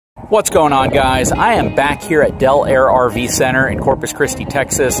What's going on, guys? I am back here at Del Air RV Center in Corpus Christi,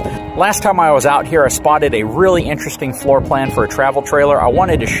 Texas. Last time I was out here, I spotted a really interesting floor plan for a travel trailer. I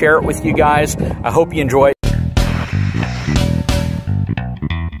wanted to share it with you guys. I hope you enjoy it.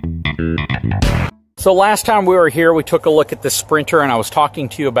 So last time we were here, we took a look at the Sprinter, and I was talking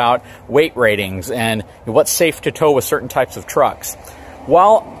to you about weight ratings and what's safe to tow with certain types of trucks.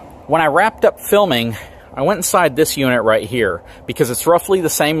 Well, when I wrapped up filming, I went inside this unit right here because it's roughly the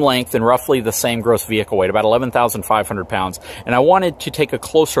same length and roughly the same gross vehicle weight, about 11,500 pounds. And I wanted to take a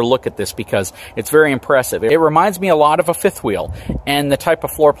closer look at this because it's very impressive. It reminds me a lot of a fifth wheel and the type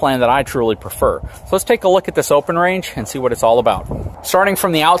of floor plan that I truly prefer. So let's take a look at this open range and see what it's all about. Starting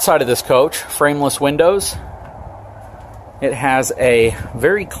from the outside of this coach, frameless windows. It has a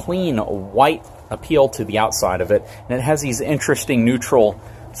very clean white appeal to the outside of it, and it has these interesting neutral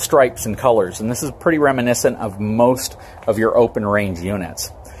stripes and colors, and this is pretty reminiscent of most of your open range units.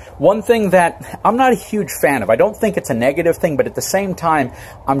 One thing that I'm not a huge fan of, I don't think it's a negative thing, but at the same time,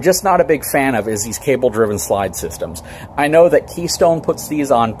 I'm just not a big fan of, is these cable-driven slide systems. I know that Keystone puts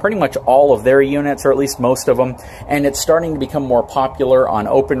these on pretty much all of their units, or at least most of them, and it's starting to become more popular on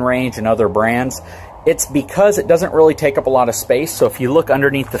open range and other brands. It's because it doesn't really take up a lot of space, so if you look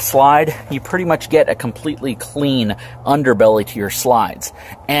underneath the slide, you pretty much get a completely clean underbelly to your slides.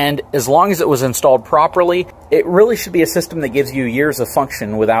 And as long as it was installed properly, it really should be a system that gives you years of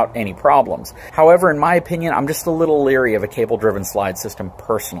function without any problems. However, in my opinion, I'm just a little leery of a cable-driven slide system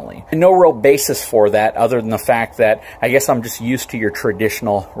personally. And no real basis for that other than the fact that I guess I'm just used to your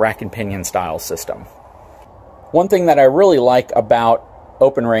traditional rack and pinion style system. One thing that I really like about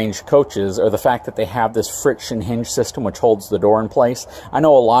open range coaches are the fact that they have this friction hinge system which holds the door in place. I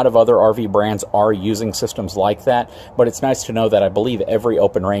know a lot of other RV brands are using systems like that, but it's nice to know that I believe every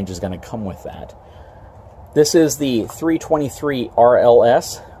open range is going to come with that. This is the 323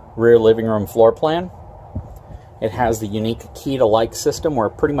 RLS rear living room floor plan. It has the unique key to like system where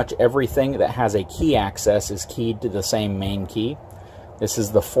pretty much everything that has a key access is keyed to the same main key. This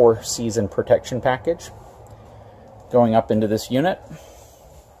is the 4-season protection package. Going up into this unit,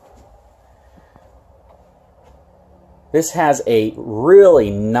 this has a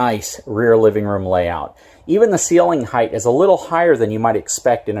really nice rear living room layout. Even the ceiling height is a little higher than you might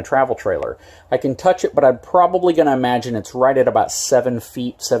expect in a travel trailer. I can touch it, but I'm probably going to imagine it's right at about 7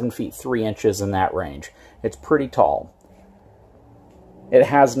 feet, 7 feet 3 inches in that range. It's pretty tall. It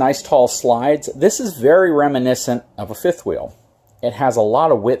has nice tall slides. This is very reminiscent of a fifth wheel. It has a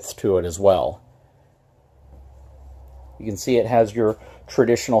lot of width to it as well. You can see it has your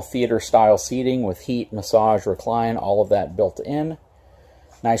traditional theater style seating with heat, massage, recline, all of that built in.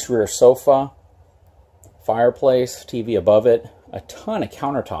 Nice rear sofa, fireplace, TV above it, a ton of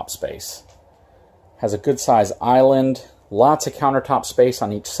countertop space. Has a good size island, lots of countertop space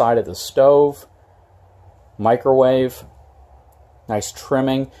on each side of the stove, microwave, nice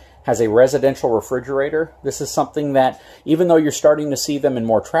trimming. Has a residential refrigerator. This is something that, even though you're starting to see them in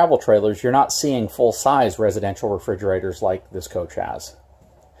more travel trailers, you're not seeing full-size residential refrigerators like this coach has.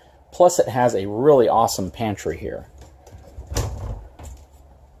 Plus, it has a really awesome pantry here.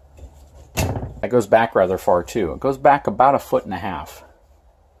 That goes back rather far, too. It goes back about 1.5 feet.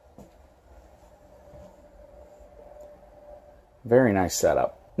 Very nice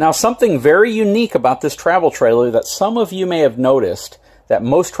setup. Now, something very unique about this travel trailer that some of you may have noticed that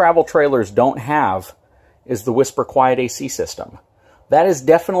most travel trailers don't have is the Whisper Quiet AC system. That is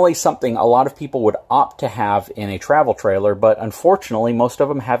definitely something a lot of people would opt to have in a travel trailer, but unfortunately most of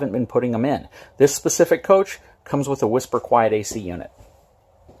them haven't been putting them in. This specific coach comes with a Whisper Quiet AC unit.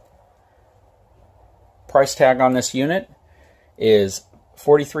 Price tag on this unit is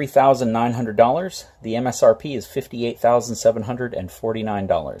 $43,900. The MSRP is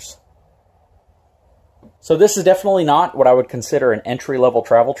 $58,749. So this is definitely not what I would consider an entry-level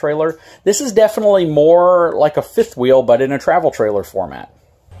travel trailer. This is definitely more like a fifth wheel, but in a travel trailer format.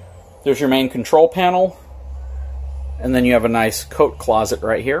 There's your main control panel, and then you have a nice coat closet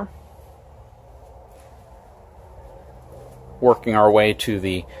right here. Working our way to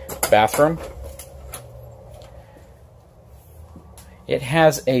the bathroom. It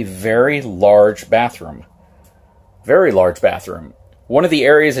has a very large bathroom. Very large bathroom. One of the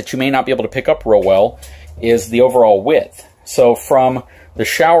areas that you may not be able to pick up real well is the overall width. So from the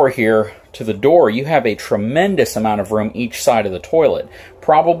shower here to the door, you have a tremendous amount of room each side of the toilet.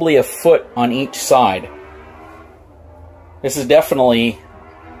 Probably 1 foot on each side. This is definitely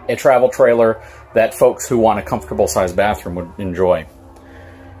a travel trailer that folks who want a comfortable sized bathroom would enjoy.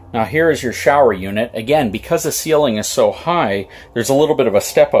 Now here is your shower unit. Again, because the ceiling is so high, there's a little bit of a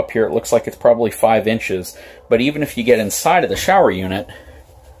step up here. It looks like it's probably 5 inches. But even if you get inside of the shower unit,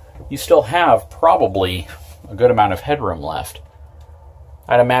 you still have probably a good amount of headroom left.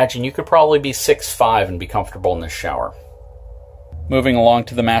 I'd imagine you could probably be 6'5" and be comfortable in this shower. Moving along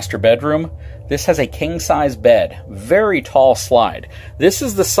to the master bedroom, this has a king-size bed, very tall slide. This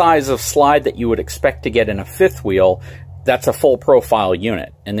is the size of slide that you would expect to get in a fifth wheel. That's a full profile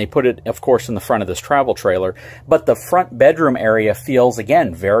unit, and they put it, of course, in the front of this travel trailer, but the front bedroom area feels,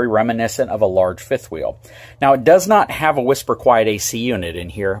 again, very reminiscent of a large fifth wheel. Now, it does not have a Whisper Quiet AC unit in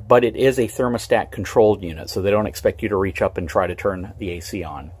here, but it is a thermostat controlled unit, so they don't expect you to reach up and try to turn the AC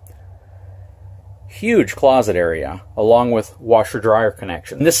on. Huge closet area, along with washer-dryer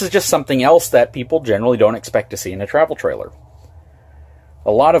connection. And this is just something else that people generally don't expect to see in a travel trailer.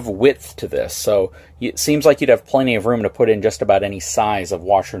 A lot of width to this, so it seems like you'd have plenty of room to put in just about any size of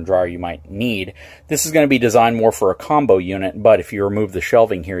washer and dryer you might need. This is going to be designed more for a combo unit, but if you remove the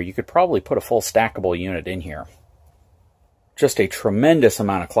shelving here, you could probably put a full stackable unit in here. Just a tremendous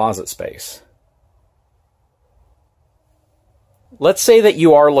amount of closet space. Let's say that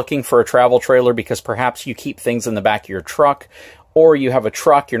you are looking for a travel trailer because perhaps you keep things in the back of your truck, or you have a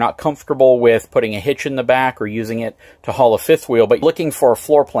truck, you're not comfortable with putting a hitch in the back or using it to haul a fifth wheel, but you're looking for a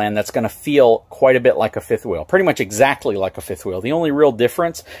floor plan that's going to feel quite a bit like a fifth wheel, pretty much exactly like a fifth wheel. The only real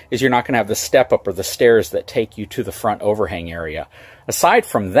difference is you're not going to have the step up or the stairs that take you to the front overhang area. Aside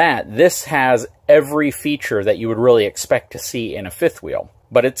from that, this has every feature that you would really expect to see in a fifth wheel,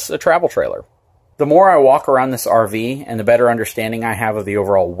 but it's a travel trailer. The more I walk around this RV and the better understanding I have of the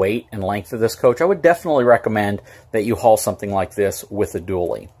overall weight and length of this coach, I would definitely recommend that you haul something like this with a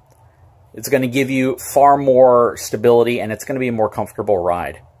dually. It's going to give you far more stability and it's going to be a more comfortable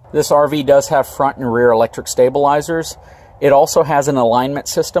ride. This RV does have front and rear electric stabilizers. It also has an alignment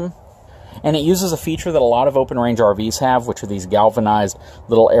system, and it uses a feature that a lot of open range RVs have, which are these galvanized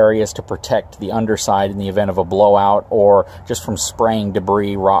little areas to protect the underside in the event of a blowout or just from spraying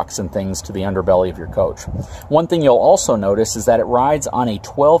debris, rocks, and things to the underbelly of your coach. One thing you'll also notice is that it rides on a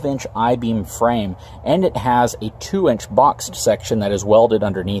 12-inch I-beam frame, and it has a 2-inch boxed section that is welded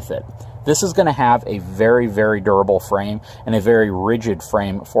underneath it. This is going to have a very, very durable frame and a very rigid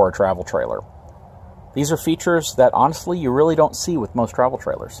frame for a travel trailer. These are features that, honestly, you really don't see with most travel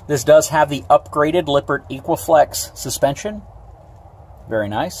trailers. This does have the upgraded Lippert Equiflex suspension. Very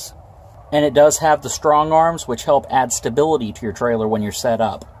nice. And it does have the strong arms, which help add stability to your trailer when you're set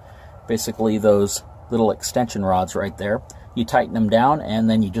up. Basically, those little extension rods right there. You tighten them down, and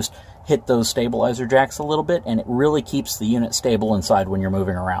then you just hit those stabilizer jacks a little bit, and it really keeps the unit stable inside when you're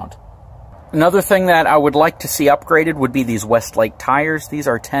moving around. Another thing that I would like to see upgraded would be these Westlake tires. These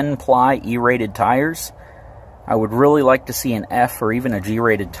are 10-ply E-rated tires. I would really like to see an F or even a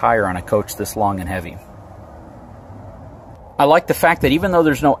G-rated tire on a coach this long and heavy. I like the fact that even though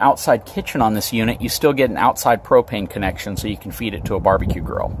there's no outside kitchen on this unit, you still get an outside propane connection so you can feed it to a barbecue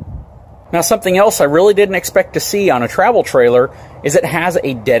grill. Now, something else I really didn't expect to see on a travel trailer is it has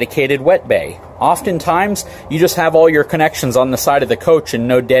a dedicated wet bay. Oftentimes, you just have all your connections on the side of the coach and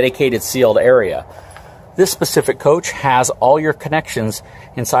no dedicated sealed area. This specific coach has all your connections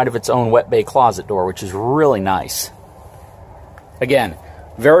inside of its own wet bay closet door, which is really nice. Again,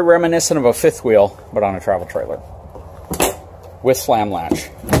 very reminiscent of a fifth wheel, but on a travel trailer with slam latch.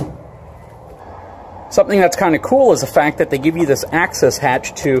 Something that's kind of cool is the fact that they give you this access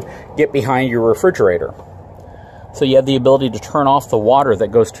hatch to get behind your refrigerator. So you have the ability to turn off the water that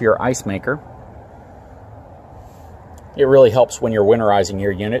goes to your ice maker. It really helps when you're winterizing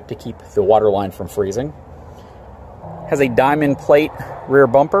your unit to keep the water line from freezing. Has a diamond plate rear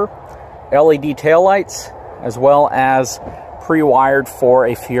bumper, LED taillights, as well as pre-wired for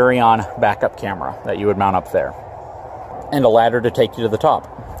a Furrion backup camera that you would mount up there. And a ladder to take you to the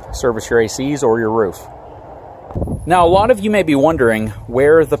top. Service your ACs or your roof. Now, a lot of you may be wondering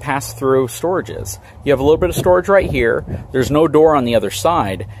where the pass-through storage is. You have a little bit of storage right here. There's no door on the other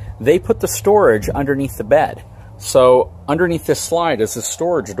side. They put the storage underneath the bed. So underneath this slide is the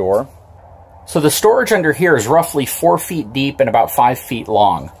storage door. So the storage under here is roughly 4 feet deep and about 5 feet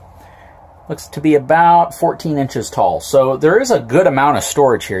long. Looks to be about 14 inches tall. So there is a good amount of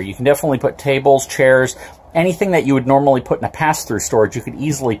storage here. You can definitely put tables, chairs, anything that you would normally put in a pass-through storage, you could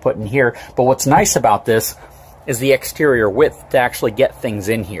easily put in here. But what's nice about this is the exterior width to actually get things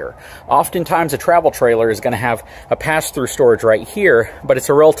in here. Oftentimes a travel trailer is going to have a pass-through storage right here, but it's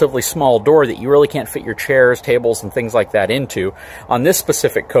a relatively small door that you really can't fit your chairs, tables, and things like that into. On this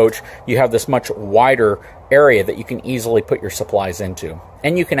specific coach, you have this much wider area that you can easily put your supplies into.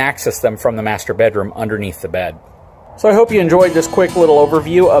 And you can access them from the master bedroom underneath the bed. So I hope you enjoyed this quick little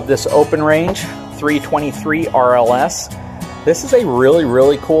overview of this open range 323 RLS. This is a really,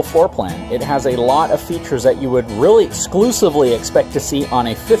 really cool floor plan. It has a lot of features that you would really exclusively expect to see on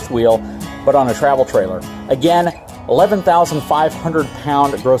a fifth wheel, but on a travel trailer. Again, 11,500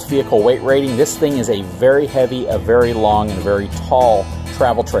 pound gross vehicle weight rating. This thing is a very heavy, a very long, and a very tall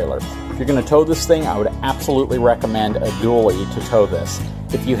travel trailer. If you're going to tow this thing, I would absolutely recommend a dually to tow this.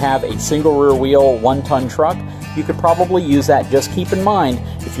 If you have a single rear wheel, 1-ton truck, you could probably use that. Just keep in mind,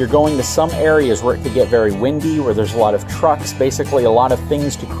 if you're going to some areas where it could get very windy, where there's a lot of trucks, basically a lot of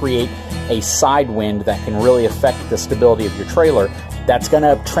things to create a side wind that can really affect the stability of your trailer, that's going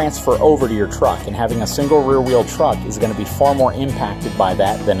to transfer over to your truck, and having a single rear wheel truck is going to be far more impacted by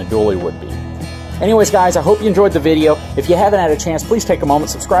that than a dually would be. Anyways guys, I hope you enjoyed the video. If you haven't had a chance, please take a moment,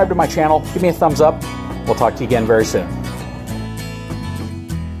 subscribe to my channel, give me a thumbs up. We'll talk to you again very soon.